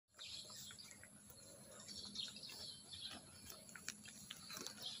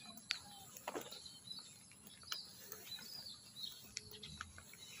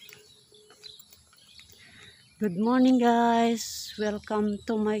Good morning guys! Welcome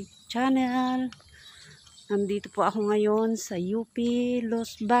to my channel. Nandito po ako ngayon sa UP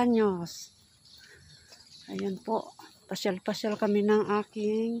Los Baños. Ayan po, pasyal-pasyal kami ng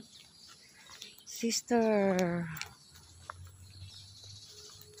aking sister.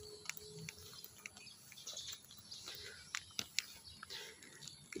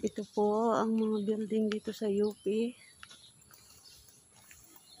 Ito po ang mga building dito sa UP.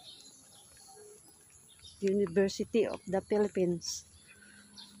 University of the Philippines.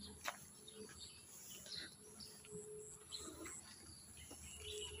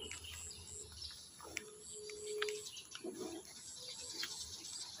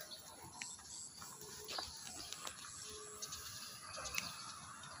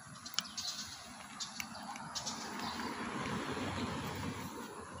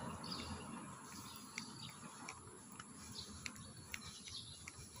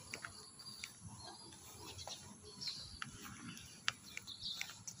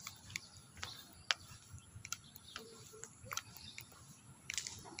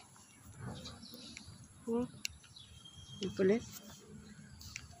 Oh, yung pulis.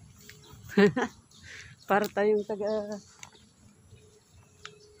 Para tayong taga...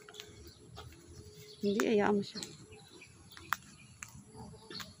 Hindi, ayaan mo siya.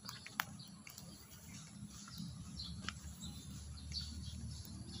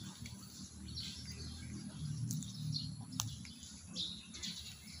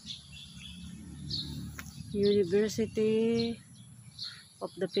 University of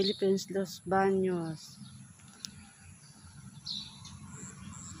the Philippines, Los Baños.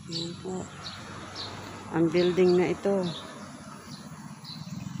 Ayan po. Ang building na ito.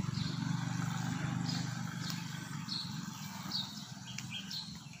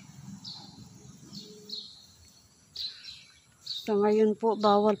 So ngayon po,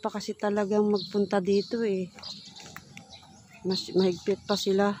 bawal pa kasi talagang magpunta dito eh. Mas mahigpit pa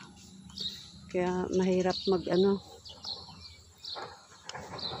sila. Kaya mahirap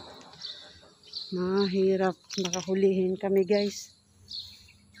mahirap nakahulihin kami guys.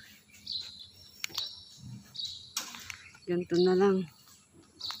 Ganito na lang.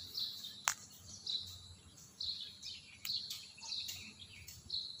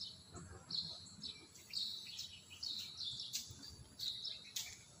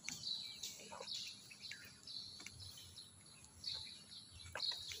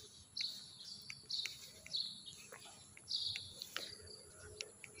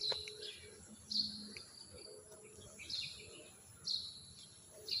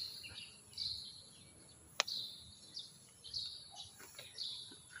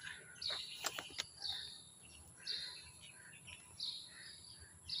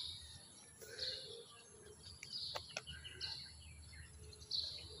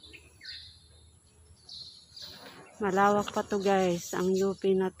 Malawak pa to guys, ang UP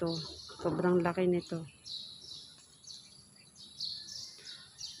na to. Sobrang laki nito.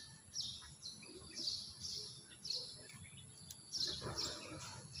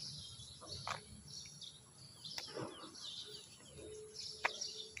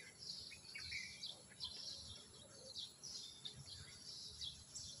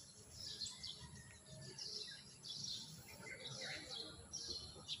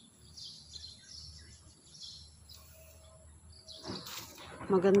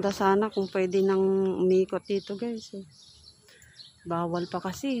 Maganda sana kung pwede nang umikot dito guys. Bawal pa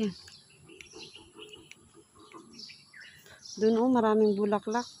kasi. Doon maraming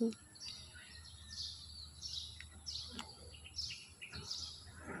bulaklak.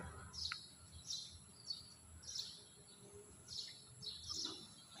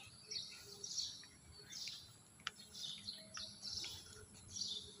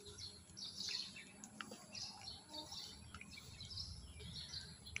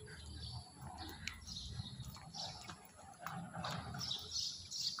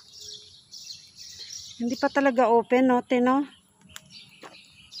 Hindi pa talaga open, no, Tino?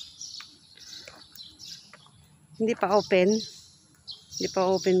 Hindi pa open. Hindi pa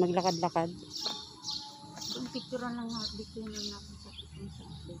open maglakad-lakad. Yung picture lang nga, picture lang natin sa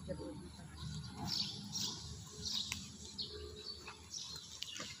picture.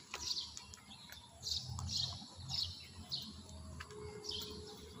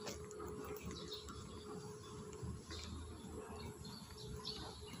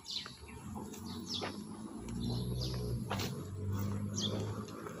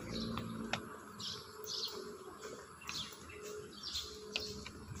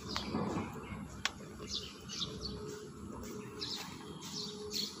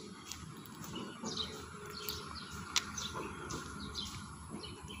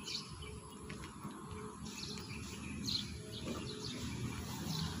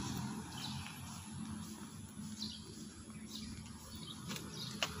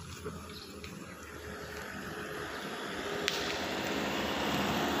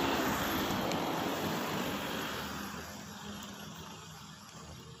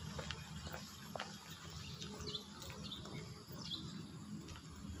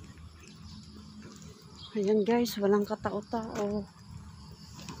 Ayan guys, walang katao-tao.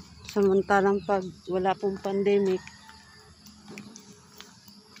 Samantalang pag wala pong pandemic,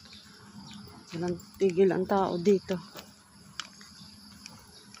 walang tigil ang tao dito.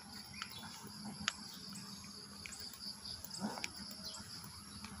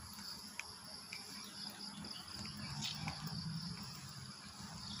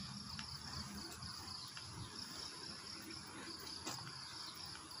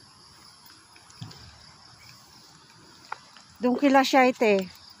 Doon kila Shaite.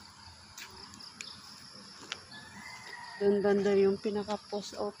 Doon banda yung pinaka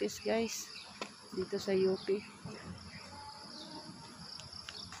post office guys. Dito sa UP.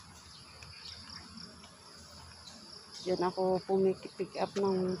 Diyan ako pick up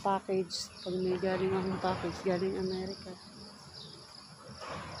ng package. Pag may galing akong package, galing Amerika.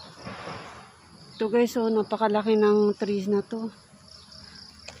 Ito guys, oh, napakalaki ng trees na to.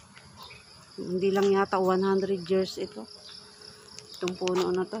 Hindi lang yata 100 years ito. Itong puno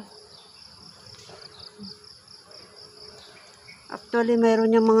na to. Actually,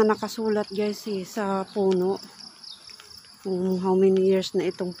 mayroon yung mga nakasulat guys sa puno. Kung how many years na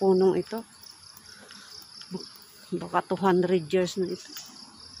itong punong ito. Baka 200 years na ito.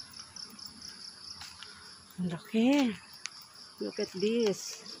 Ang laki. Look at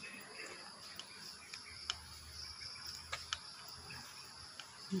this.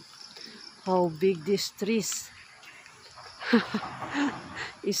 How big this trees.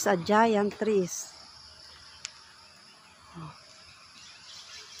 It's a giant trees.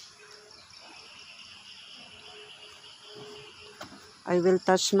 I will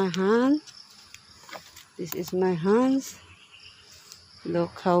touch my hand. This is my hands.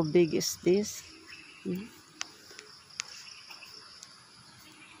 Look how big is this.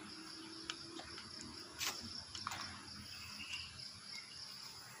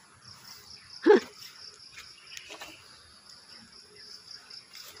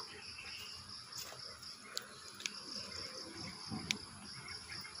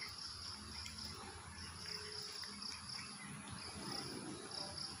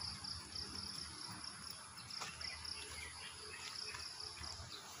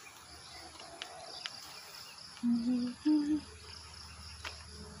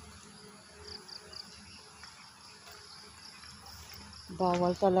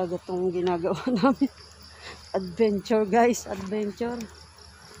 Bawal talaga itong ginagawa namin. Adventure guys, adventure.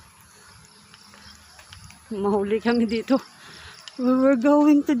 Mahuli kami dito. We were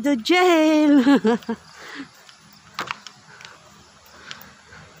going to the jail.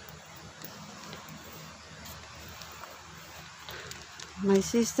 My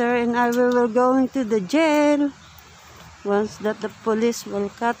sister and I were going to the jail. Once that the police will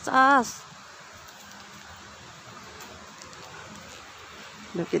catch us.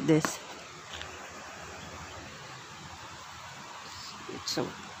 Look at this. It's so.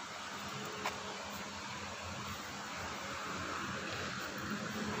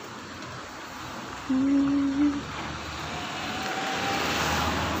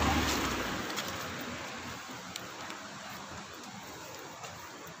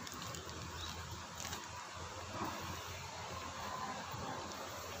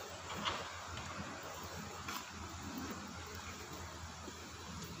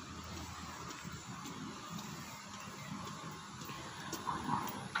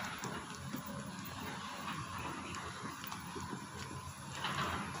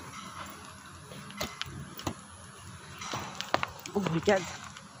 Oh my God.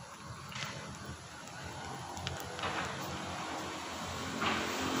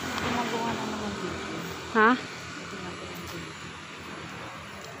 Ginagawa na naman dito. Ha?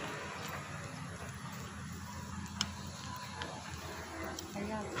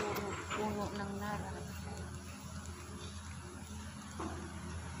 Kaya puno ng nara.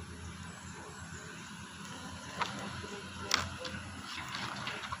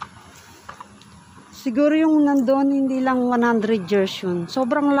 Siguro yung nandun, hindi lang 100 years yun.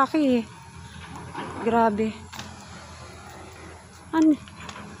 Sobrang laki eh. Grabe. Ano?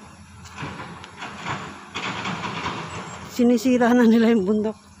 Sinisira na nila yung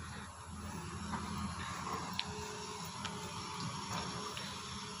bundok.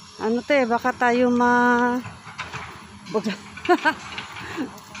 Ano te, baka tayo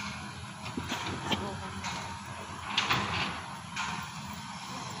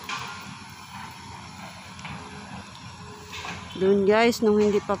Doon guys, nung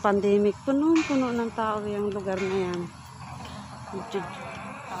hindi pa pandemic, puno-puno ng tao yung lugar na yan.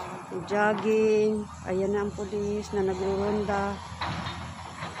 Jogging, ayan na ang pulis na nagruronda.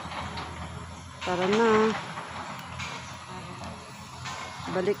 Tara na.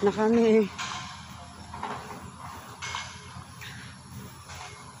 Balik na kami.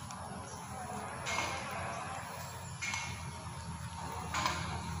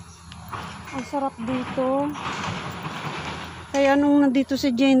 Ang sarap dito. Kaya nung nandito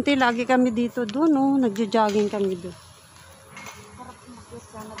si Gente, lagi kami dito doon, oh. Nagja-jogging kami doon. Sarap mag-yes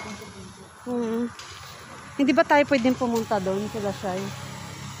sana din sa video. Hindi ba tayo pwedeng pumunta doon, sila Shai?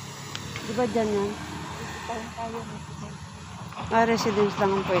 Di ba dyan yan? Tayo resident. Residence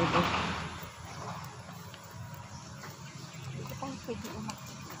lang ang pwede. Dito tayo pwede umakit.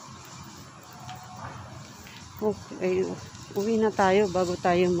 Okay, uwi na tayo bago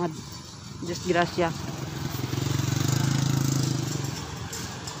tayo disgrasya.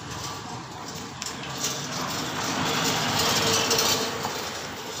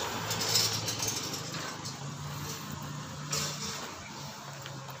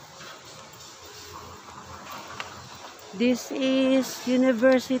 This is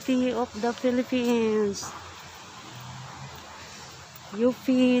University of the Philippines. UP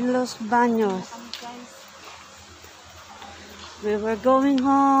Los Baños. Kami guys. We were going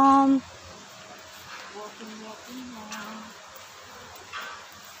home. Walking lang.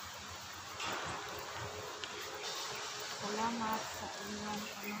 Salamat sa inyong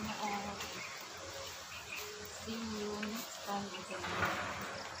panonood. See you next time again.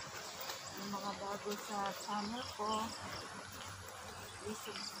 Yung mga bago sa channel ko, please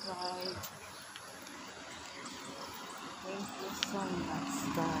subscribe. Thank you so much,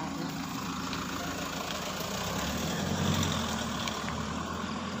 guys.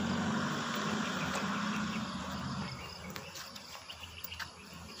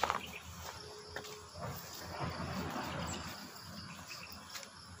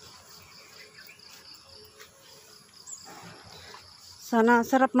 Sana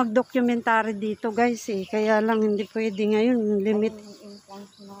sarap mag-documentary dito guys eh. Kaya lang hindi pwede ngayon.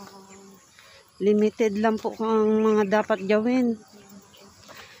 Limited lang po ang mga dapat gawin.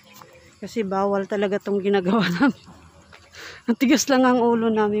 Kasi bawal talaga tong ginagawa namin. Ang tigas lang ang ulo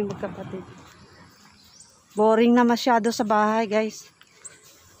namin magkapatid. Boring na masyado sa bahay guys.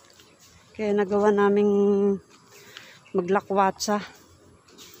 Kaya nagawa naming maglakwatsa.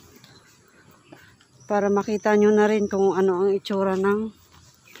 Para makita nyo na rin kung ano ang itsura ng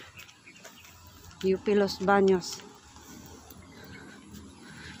UP Los Baños.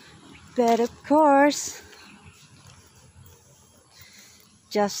 But of course,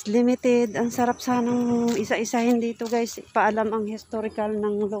 just limited. Ang sarap sanang isa-isahin dito guys. Paalam ang historical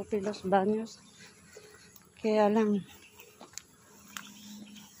ng UP Los Baños. Kaya lang,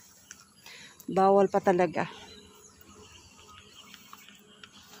 bawal pa talaga.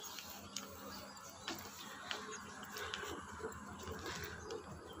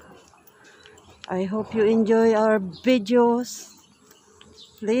 I hope you enjoy our videos.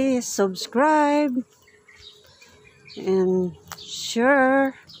 Please subscribe and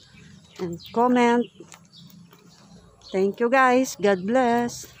share and comment. Thank you guys. God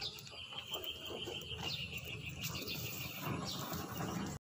bless.